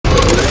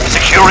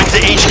securing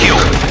the HQ.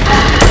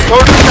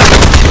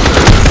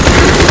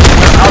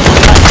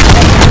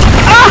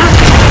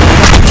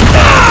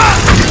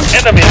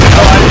 Enemy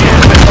allied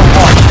missile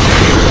launch.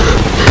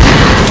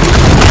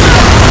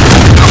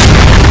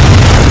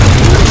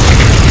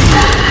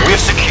 We've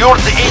secured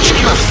the HQ.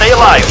 Stay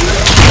alive.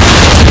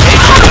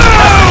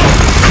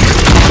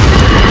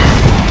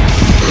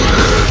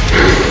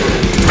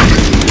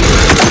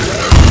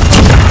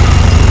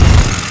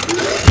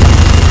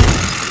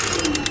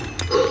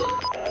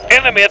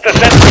 Enemy at the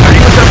center.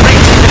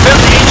 Defend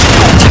the HQ.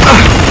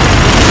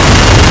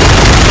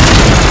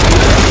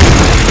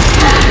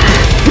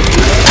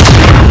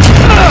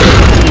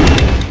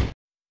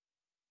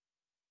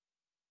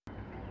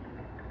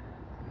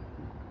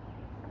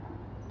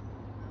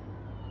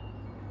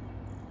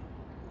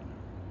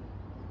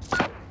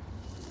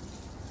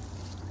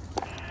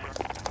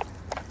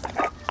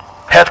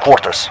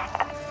 Headquarters.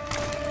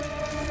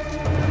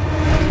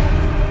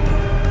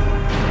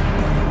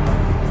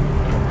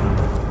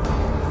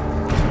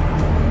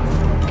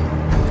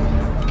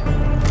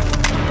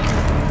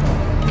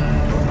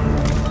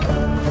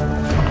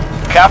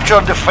 Capture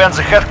and defend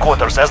the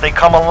headquarters as they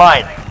come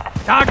online.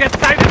 Target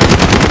sighted.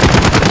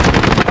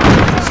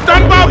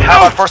 Stand by! We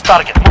have our first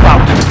target. Move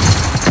out.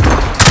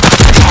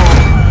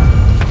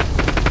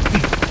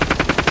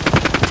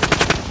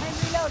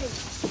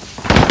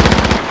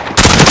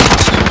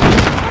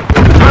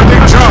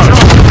 Planting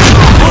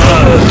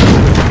charge.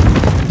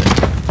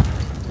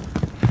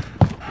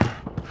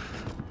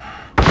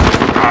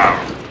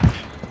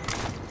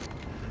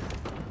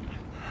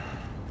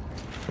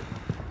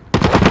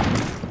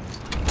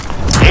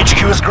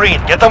 HQ is green.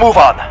 Get a move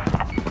on.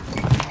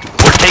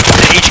 We're taking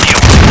the HQ.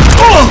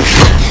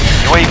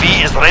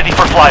 UAV is ready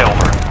for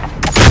flyover.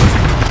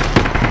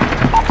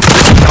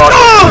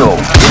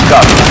 Target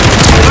copy.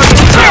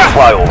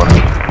 Flyover.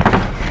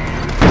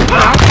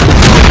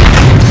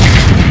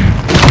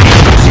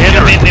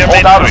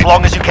 Hold out as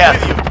long as you can.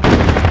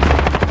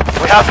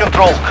 We have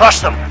control. Crush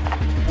them.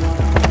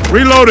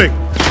 Reloading.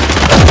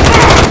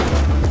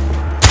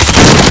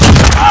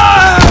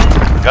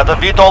 Got a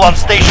VTOL on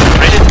station.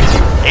 Ready?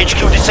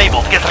 HQ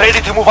disabled. Get ready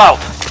to move out.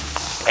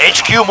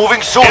 HQ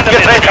moving soon.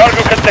 Get ready.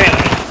 Cargo container.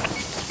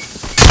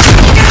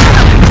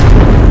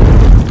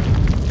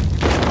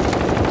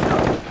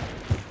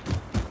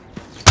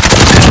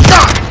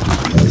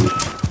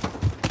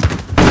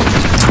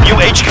 New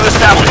HQ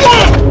established.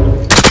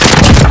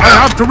 I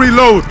have to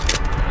reload.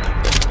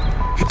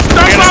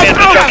 Enemy at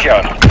the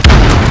junkyard.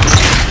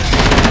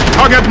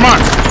 Target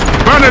marked.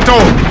 Burn it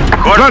all.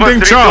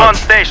 Planting charge.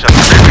 Station.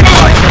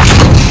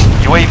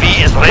 UAV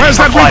is ready Where's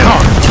for that flyover.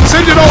 recon?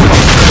 Send it over.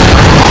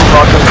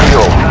 Rocket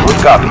fuel. Good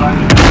copy.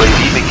 UAV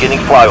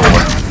beginning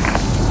flyover.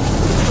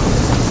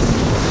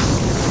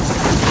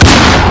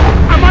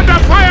 I'm under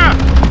fire.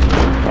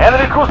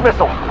 Enemy cruise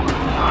missile.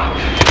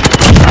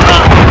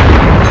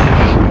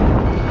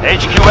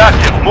 HQ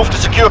active. Move to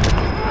secure.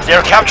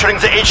 They're capturing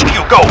the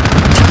HQ. Go.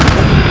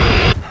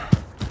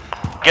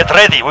 Get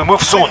ready. We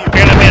move soon.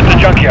 Enemy at the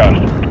junkyard.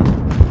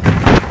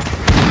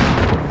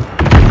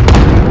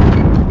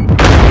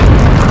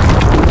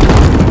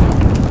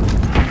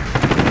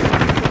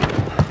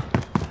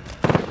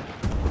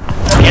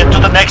 Get to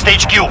the next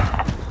HQ.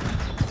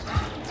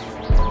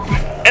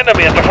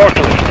 Enemy at the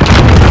forklift.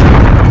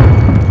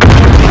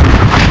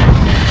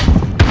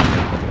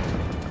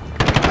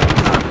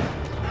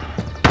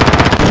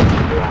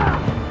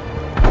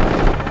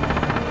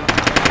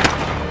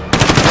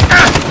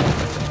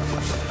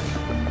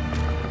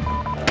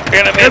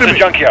 Enemy at the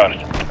junkyard.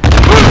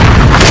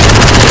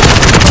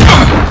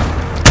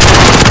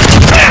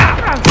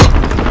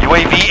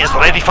 UAV is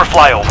ready for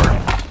flyover.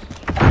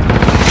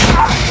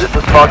 This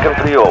is Falcon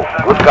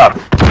 3-0. Good copy.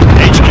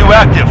 HQ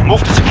active.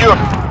 Move to secure.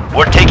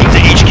 We're taking the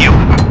HQ.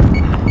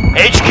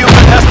 HQ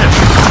contested.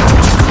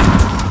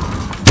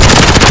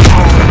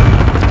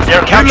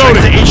 They're capturing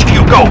the HQ.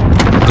 Go.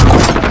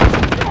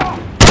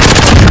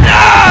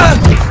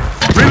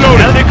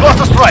 Reloading. Enemy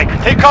cluster strike.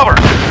 Take cover.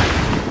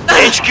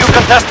 HQ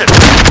contested.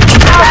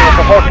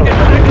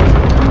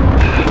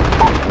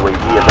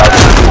 UAV is out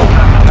of fuel.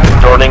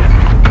 Returning.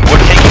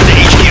 We're taking the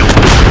HQ.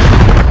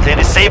 They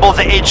disable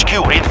the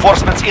HQ.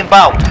 Reinforcements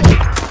inbound.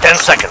 10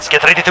 seconds.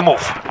 Get ready to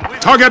move.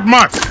 Target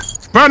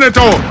marked. Burn it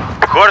all.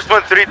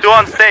 Horseman 3-2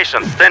 on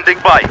station. Standing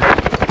by.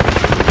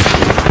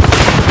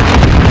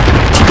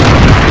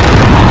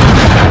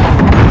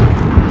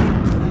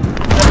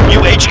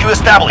 New HQ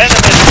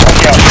established.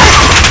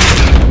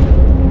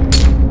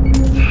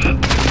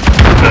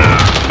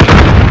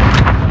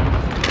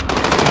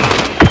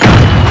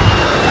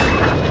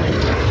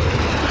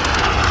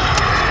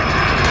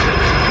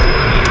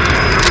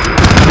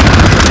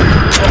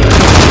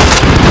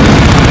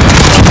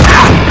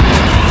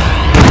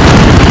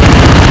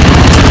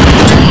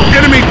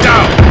 Enemy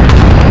down.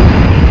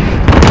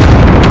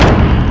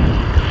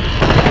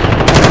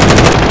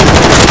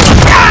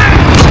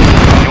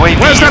 UAV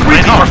Where's that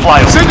ready recon? for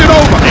flyover. Send it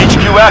over.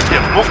 HQ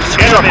active. Move to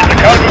secure. Enemy at the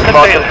cargo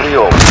container.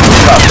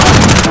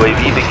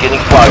 UAV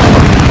beginning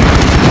flyover.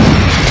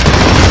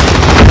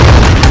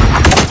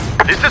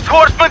 This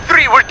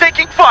we're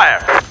taking fire!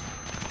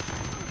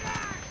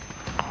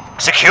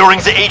 Securing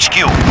the HQ.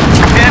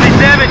 Any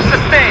damage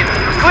sustained.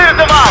 Clear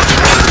them out!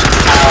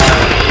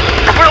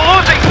 We're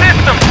losing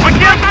systems! We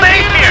can't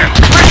stay here!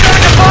 We're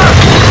going apart!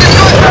 It's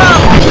going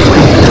down!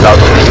 Is out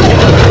of fuel.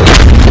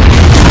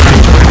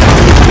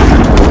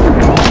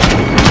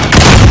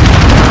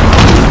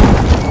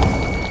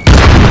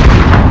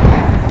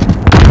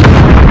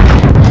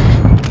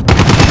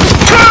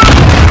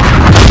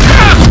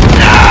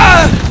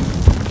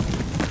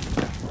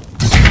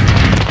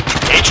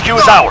 HQ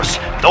is ours.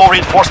 No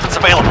reinforcements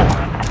available.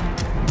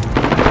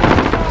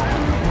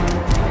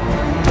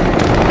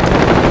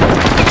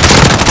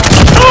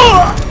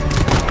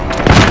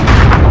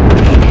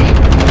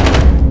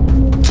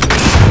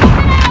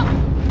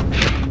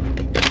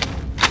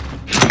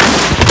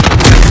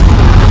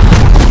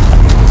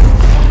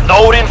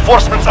 No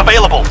reinforcements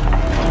available.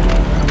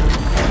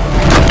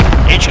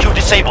 HQ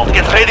disabled.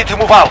 Get ready to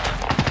move out.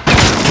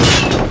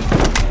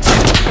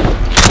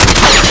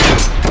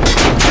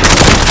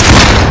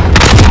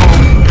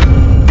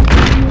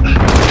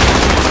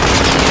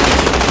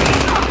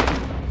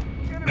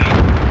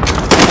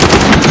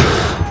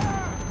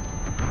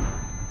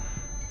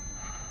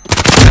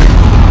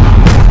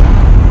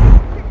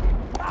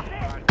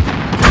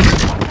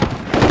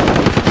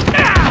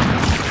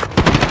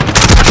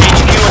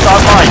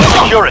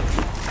 Secure it.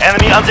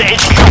 Enemy on the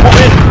HQ, move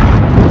in.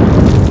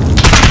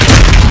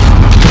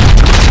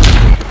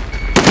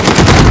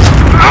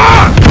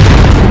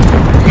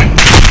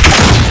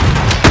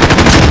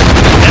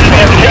 Enemy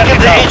has taken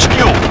the HQ.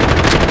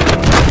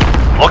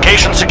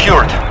 Location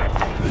secured.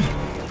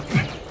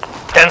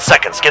 10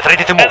 seconds. Get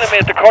ready to move. Enemy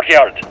at the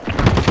courtyard.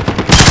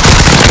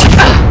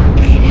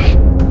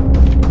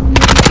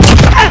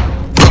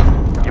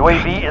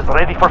 UAV is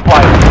ready for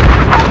flight.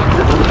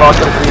 This is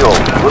Falcon 3-0.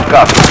 Good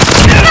copy.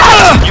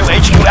 New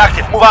HQ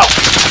active. Move out.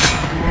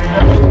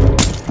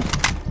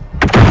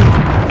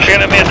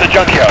 Enemy at the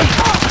junkyard.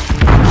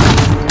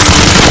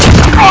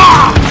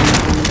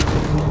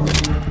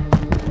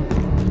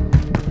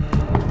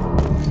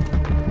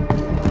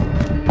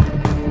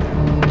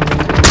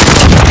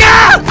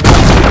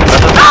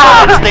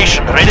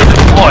 Station ready to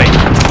deploy.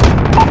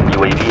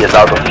 UAV is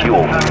out of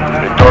fuel.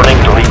 Returning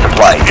to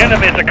resupply.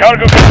 Enemy at the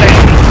cargo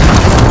container.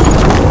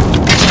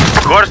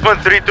 Horseman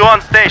 3-2 on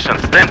station,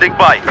 standing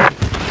by.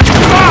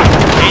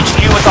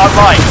 HQ is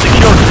online.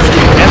 Secured.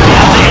 Enemy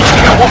at the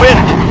HQ. Move in.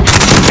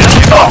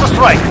 Enemy about to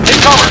strike. Take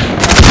cover.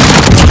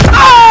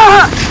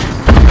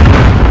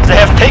 They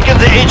have taken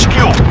the HQ.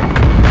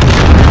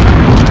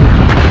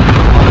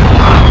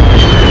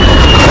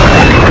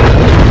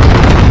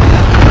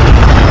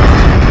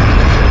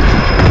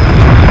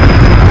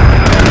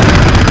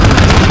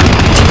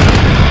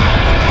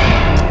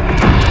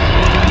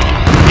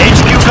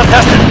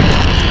 Contested.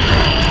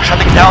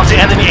 Shutting down the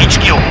enemy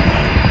HQ.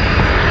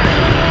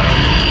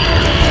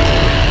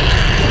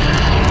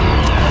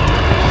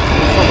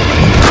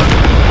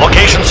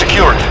 Location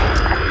secured.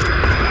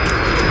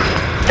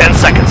 10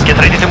 seconds. Get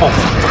ready to move.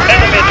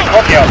 Enemy at the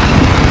courtyard.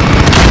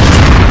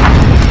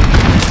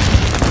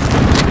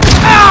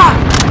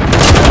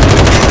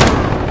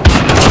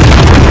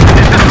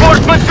 This is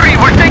Horseman 3,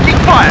 we're taking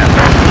fire!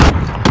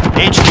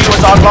 HQ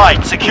is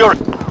online. Secure.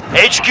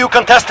 HQ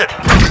contested.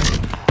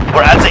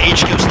 We're at the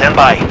HQ. Stand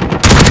by.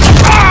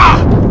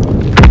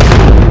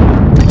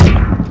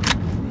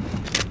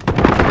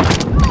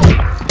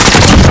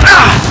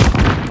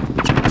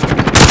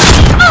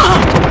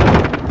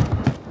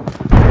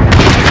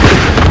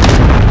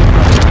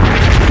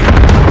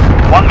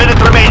 1 minute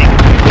remaining.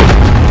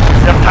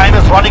 Their time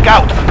is running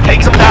out.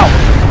 Take them down.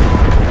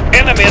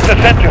 Enemy at the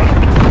center.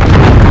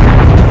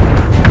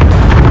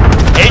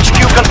 HQ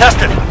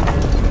contested.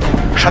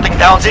 Shutting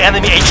down the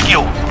enemy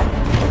HQ.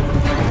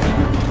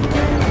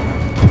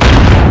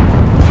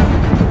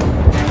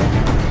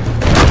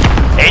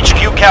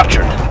 HQ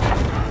captured.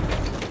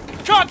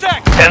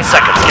 Contact! 10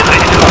 seconds. Get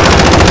ready to move.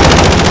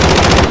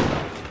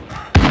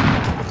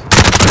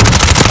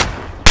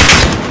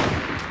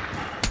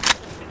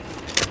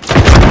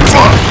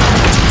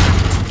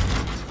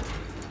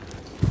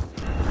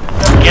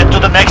 Get to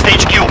the next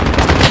HQ.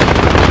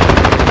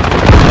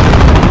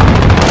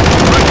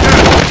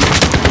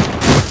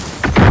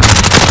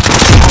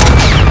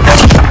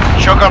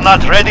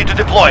 Juggernaut ready to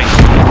deploy.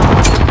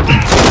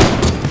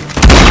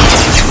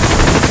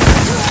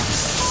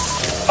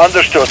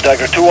 Understood,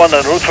 Tiger 2-1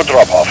 en route for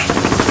drop-off.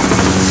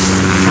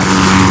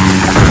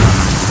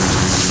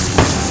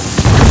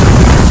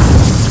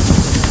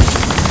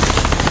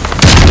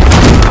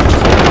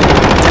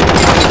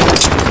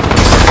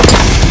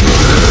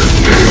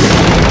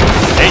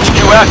 HQ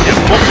active.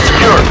 Move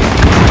secure.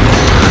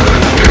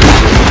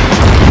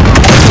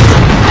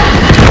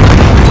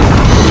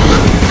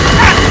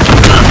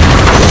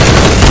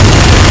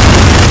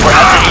 We're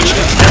at the HQ.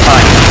 Stand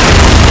by.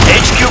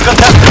 HQ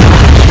contested.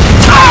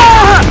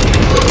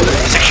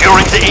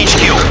 Securing the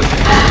HQ.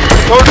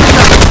 30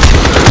 seconds.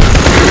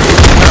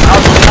 Out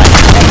of sight.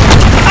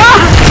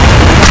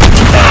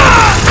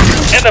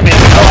 Enemy at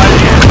the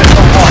courtyard.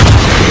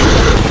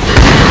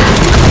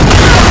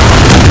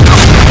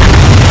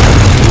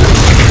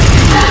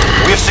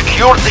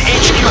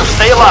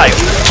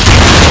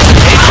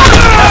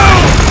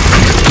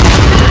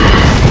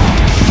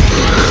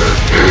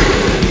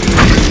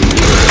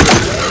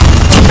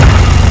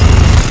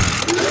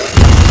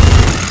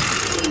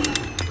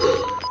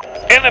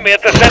 Enemy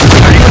at the center.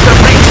 Perimeter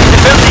breach.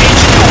 Defend the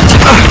HQ.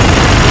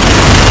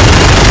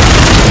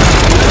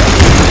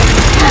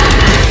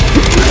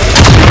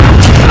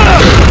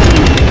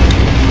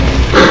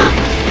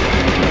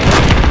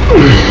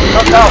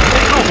 Knocked out.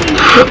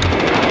 Regroup.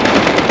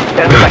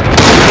 10 seconds.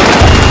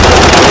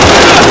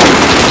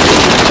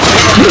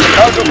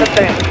 Cargo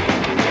contained.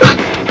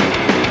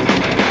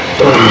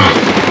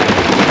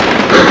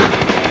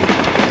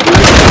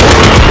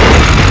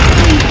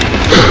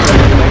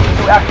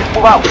 Active,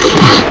 move out.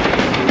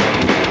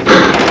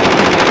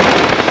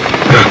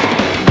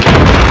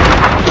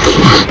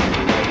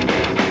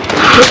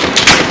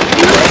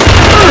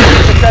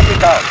 Sentry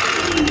down.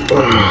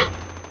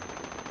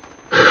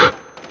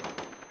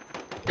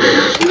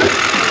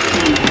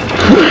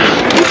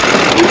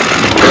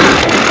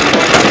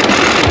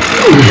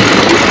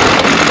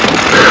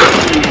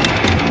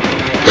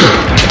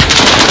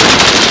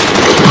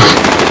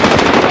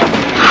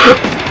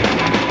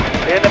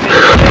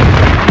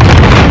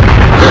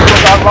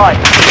 Online.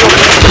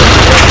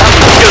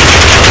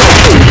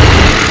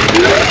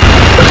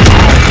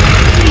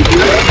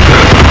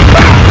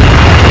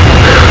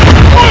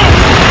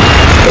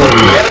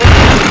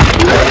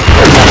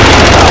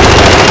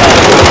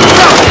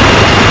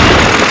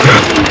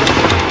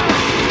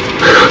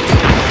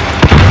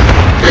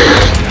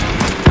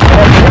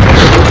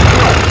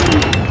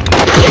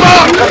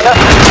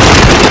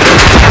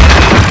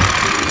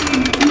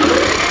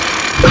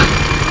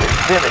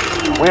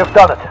 Finished. We have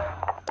done it.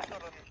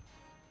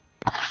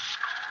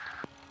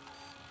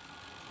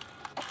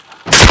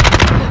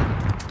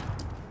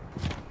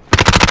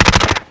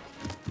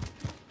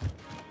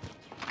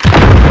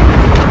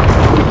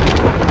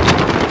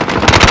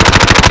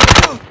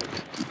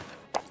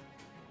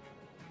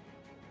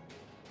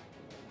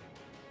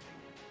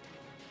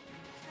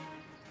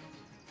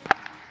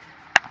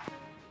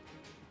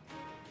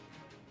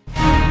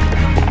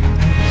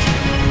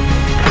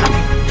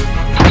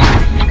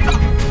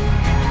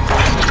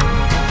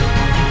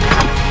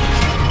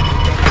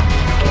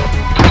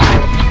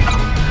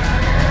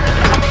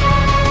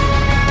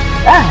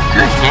 Oh,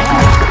 good game.